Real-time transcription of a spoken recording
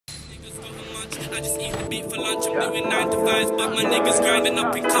I just eat the beat for lunch. I'm doing 9 to 5s, but my niggas grinding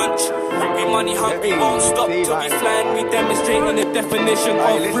up in country. We money hungry, won't stop till we flying. We demonstrating the definition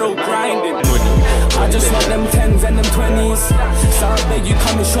of real grinding. I just want them 10s and them 20s. So I beg you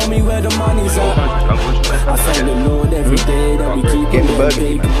come and show me where the money's at. I thank the Lord every day that we keep getting the burger.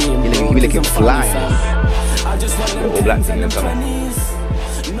 You looking fly. I just want them 10s and them 20s.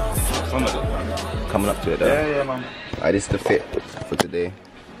 Coming up to it though. Yeah, man. Alright, this is the fit for today.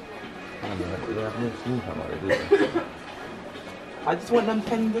 I just want them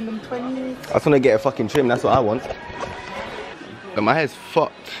 10s and them 20s. I just want to get a fucking trim, that's what I want. But my hair's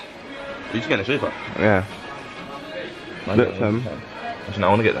fucked. You just getting a shape up? Yeah. Look, fam. Actually, I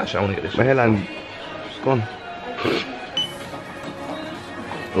want to get that shit. I want to get this shit. My hairline's gone.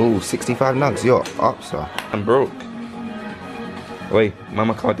 Oh, 65 nugs, you're up, sir. I'm broke. Wait,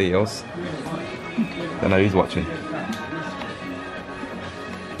 mama card deals. Don't know who's watching.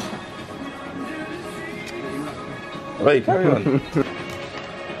 Wait, carry on.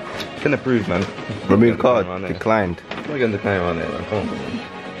 Can approve, man. Remove card, declined. We're going to play around there, man. Come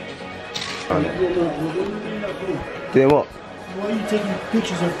on, man. Doing what? Why are you taking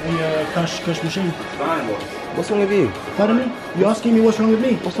pictures of the cash machine? What's wrong with you? Pardon me? You're asking me what's wrong with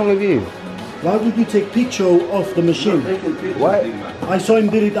me? What's wrong with you? Why would you take picture of the machine? What? I saw him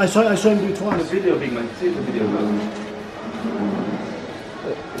do it. I saw him do it twice. Video, big man. See the video, man.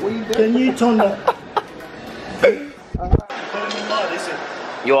 What are you doing? Can you turn that?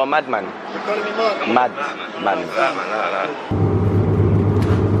 You're a madman. You're calling me mad. Mad man.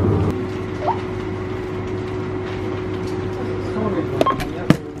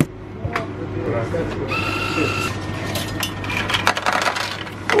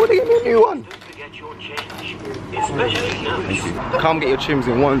 Oh, they give me a new one. Come get your trims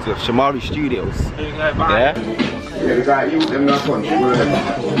in ones with Shamari Studios. Yeah?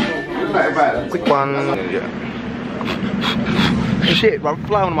 Quick one. Yeah. Shit, bro,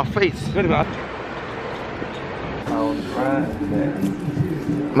 fly on my face.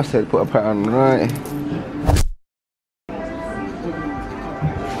 Must have put a pattern right.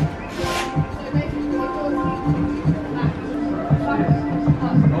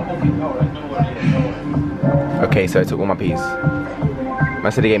 Okay, so I took all my P's.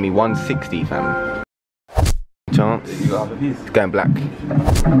 Must have gave me 160, fam. Chance. It's going black.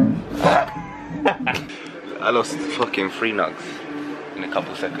 I lost fucking 3 nugs in a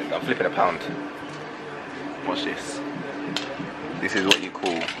couple seconds. I'm flipping a pound. Watch this. This is what you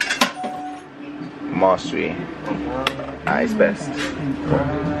call mastery at its best.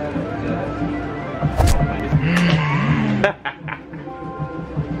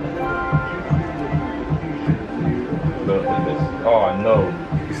 Oh no.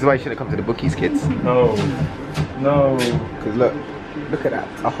 This is why you shouldn't come to the bookies, kids. No. No. Because look at that.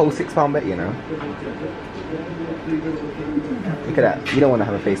 A whole £6 bet, you know. Look at that. You don't want to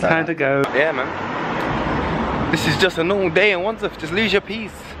have a face like that. Time to go. Yeah, man. This is just a normal day in Wandsworth. Just lose your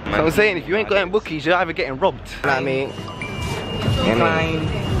peace. So I'm saying, if you ain't got bookies, you're either getting robbed. You know what I mean? Fine.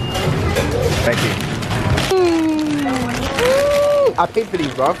 Thank you. I paid for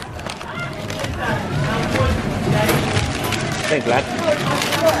these, bro. Thanks, lad.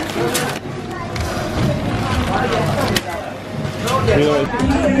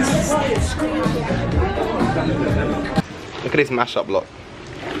 Look at this mashup lot.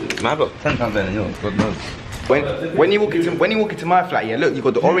 Man, I've got 10 times better than yours, God knows. When you walk into my flat, yeah, look, you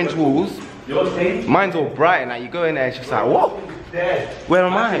got the orange walls. Mine's all bright and that. You go in there, it's just like, what? Where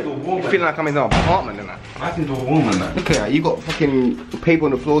am I? You're feeling like I'm in an apartment and that. I can do a woman, man. Look at that, you got fucking paper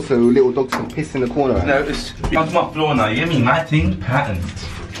on the floor so little dogs can piss in the corner. No, it's on my floor now. You hear me? My thing patterned.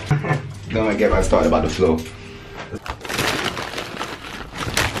 Don't get me started about the floor.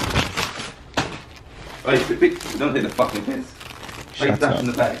 Oh, you don't take the fucking piss. Shut up. In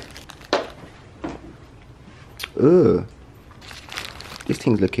the bag. Ugh. This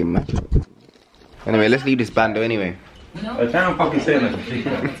thing's looking mad. Anyway, let's leave this bando anyway. I can't fucking say nothing.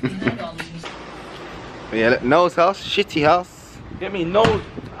 Yeah, look, Noel's house, shitty house. Get me? Noel's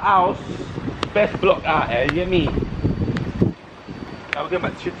house, best block out here. You get me? I'll get my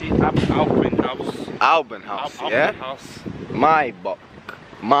shitty Albin house. Albin house, Albin yeah? house. My block.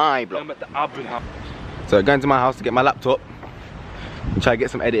 My block. I'm at the Albin house. So going to my house to get my laptop. And try to get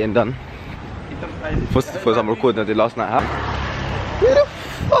some editing done. For some recording I did last night. Who the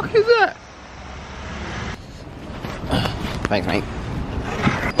fuck is that? Thanks, mate.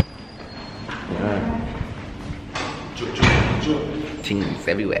 Yeah. Things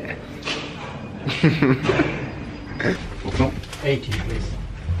everywhere. 80, please.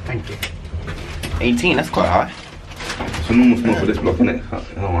 Thank you. 18, that's quite high. So normal smell for this block, innit?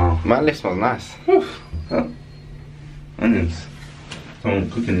 Oh wow. My lift smells nice. Huh? Onions. Someone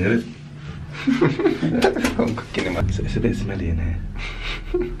cooking in it. I'm cooking in my... It's a bit smelly in here.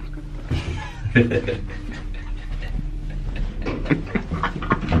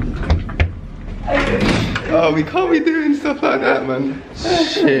 Oh, we can't be doing stuff like that, man.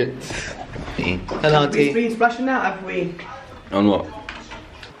 Shit. Hello, We've been splashing out, have we? On what?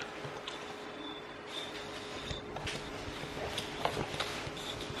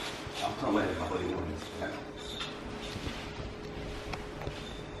 I can't wait if my body warms.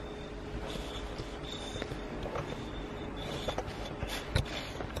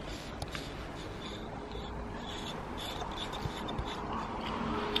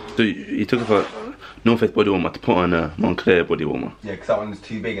 So you took off a North Face body warmer to put on a Moncler body warmer. Yeah, because that one is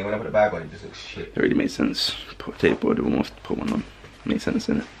too big and when I put a bag on it just looks shit. It really makes sense. Take body warmer off, put one on. Makes sense,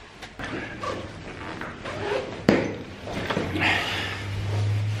 innit?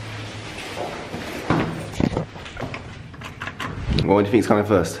 What do you think is coming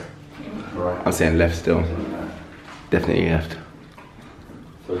first? Right. I'm saying left still. Definitely left.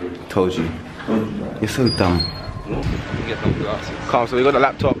 Told you. You're so dumb. Calm, so we got the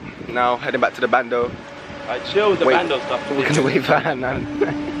laptop. Now heading back to the bando. I chill with the bando stuff. We're gonna wait for man.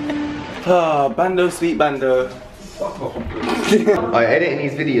 Oh, bando, sweet bando. Editing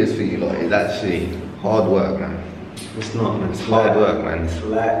these videos for you lot is actually hard work, man. It's not, man. It's hard work, man. It's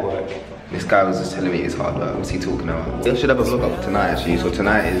light work. This guy was just telling me it's hard work. What's he talking about? I should have a vlog up tonight actually. So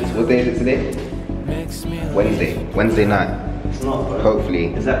tonight is, what day is it today? Wednesday night. It's not, bro.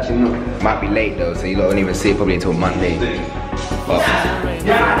 Hopefully. It's actually not. Might be late though, so you lot won't even see it probably until Monday. But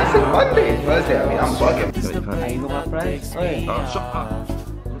yeah, I said Monday. Thursday, I mean, I'm bugging. Hey, you got my fries? Hey. Shut up.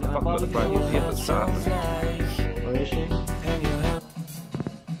 What the fuck got the fries? You get the sauce.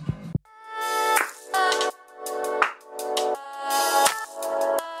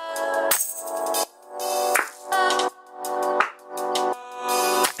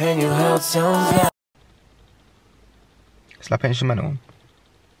 And you held some. Slap instrumental.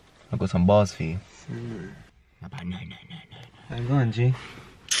 I've got some bars for you. No. Go on, G.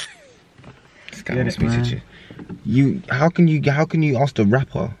 This guy wants me to choose. How can you ask the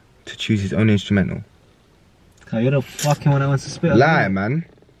rapper to choose his own instrumental? You're the fucking one that wants to spit. Lie, man.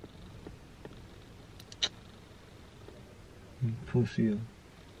 Pussy.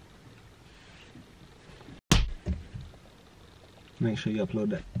 Make sure you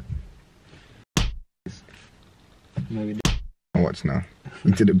upload that. Maybe. Watch now.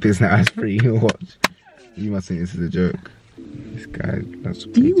 You did a business free. You watch. You must think this is a joke. This guy. That's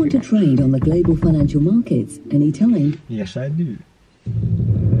do you want to trade on the global financial markets anytime? Yes, I do.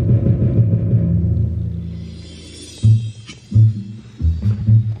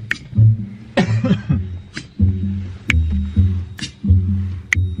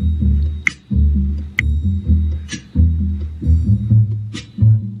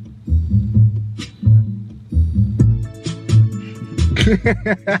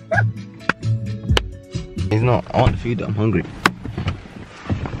 He's not. I want the food. I'm hungry.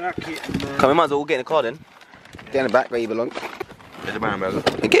 Come, we might as well get in the car then. Get in the back where you belong. There's a man, brother.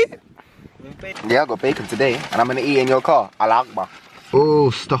 Okay. Yeah, I got bacon today, and I'm gonna eat in your car. Allah Akbar. Oh,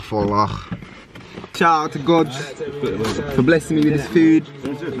 astaghfirullah. Shout out to God for blessing me with this food.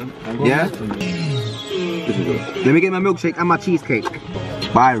 Yeah. Let me get my milkshake and my cheesecake.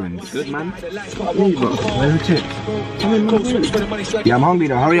 Byron's. Good, man. Where's the chips? Yeah, I'm hungry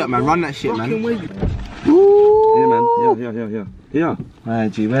though. Hurry up, man. Run that shit, man. Yeah, man. Yeah.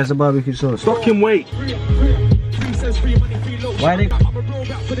 Alright, G, where's the barbecue sauce? Fucking wait. Why they?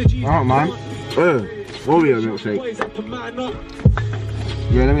 Alright, man. Oreo milkshake.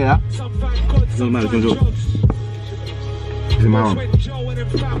 Yeah, let me that. Doesn't matter, control. It's in my arm.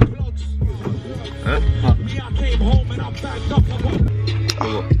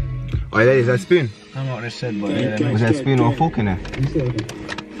 Oh, yeah, is that a spoon? I don't know what they said, but Was there a spoon or a fork in there?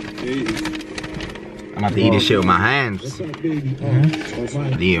 I'm about to eat this shit with my hands.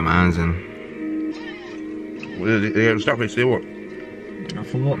 I'll eat with my hands then. Yeah, stop it, say what? I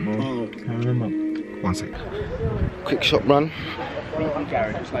forgot, bro. Can't remember. 1 sec. Quick shop run.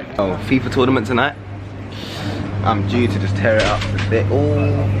 Oh, FIFA tournament tonight. I'm due to just tear it up a bit.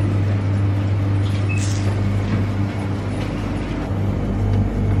 Oh.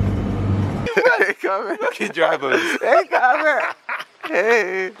 Hey, come here. Lucky drivers. Hey, come here.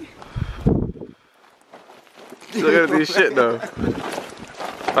 Hey. You're gonna do shit though.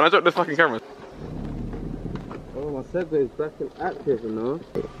 Can I drop this fucking camera? Oh, my Segway is back in active, you know?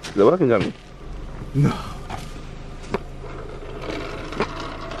 Is it working, Johnny? No.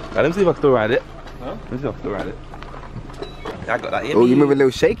 Let me see if I can still ride it. Huh? Let me see if I can still ride it. I got that. Oh, you move a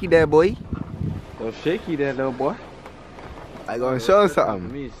little shaky there, boy. A little shaky there, little boy. I gonna show him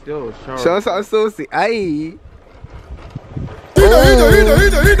something. Me still sharp. Show him something saucy. Aye.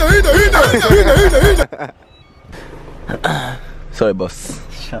 Sorry, boss.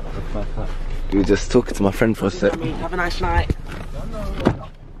 Shut the fuck up. We were just talking to my friend for a sec. Have a nice night.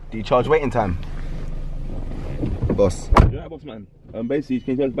 Do you charge waiting time? Boss. Yeah, boss man. Basically,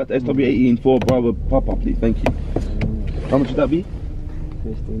 can you tell us about the SW18 for Bravo pop-up, please? Thank you. How much would that be?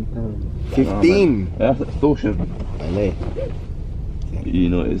 £15. 15? That's extortion. LA. You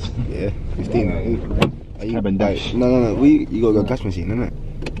know it is. Yeah, 15. Are you Cabin dash. No. You gotta go cash machine, innit?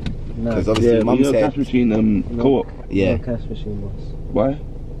 No, Because obviously mum said. cash machine co-op. Yeah. no cash machine, boss. Why?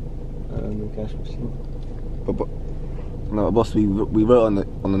 No cash machine. But no, boss. We wrote on the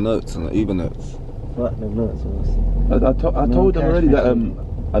notes, on the Uber notes. What? No, notes, boss. I No told them cash already that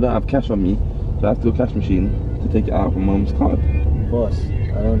machine. I don't have cash on me, so I have to do a cash machine to take it out from mum's card. Boss,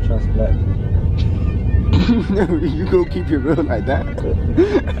 I don't trust black people. No, you go keep it real like that.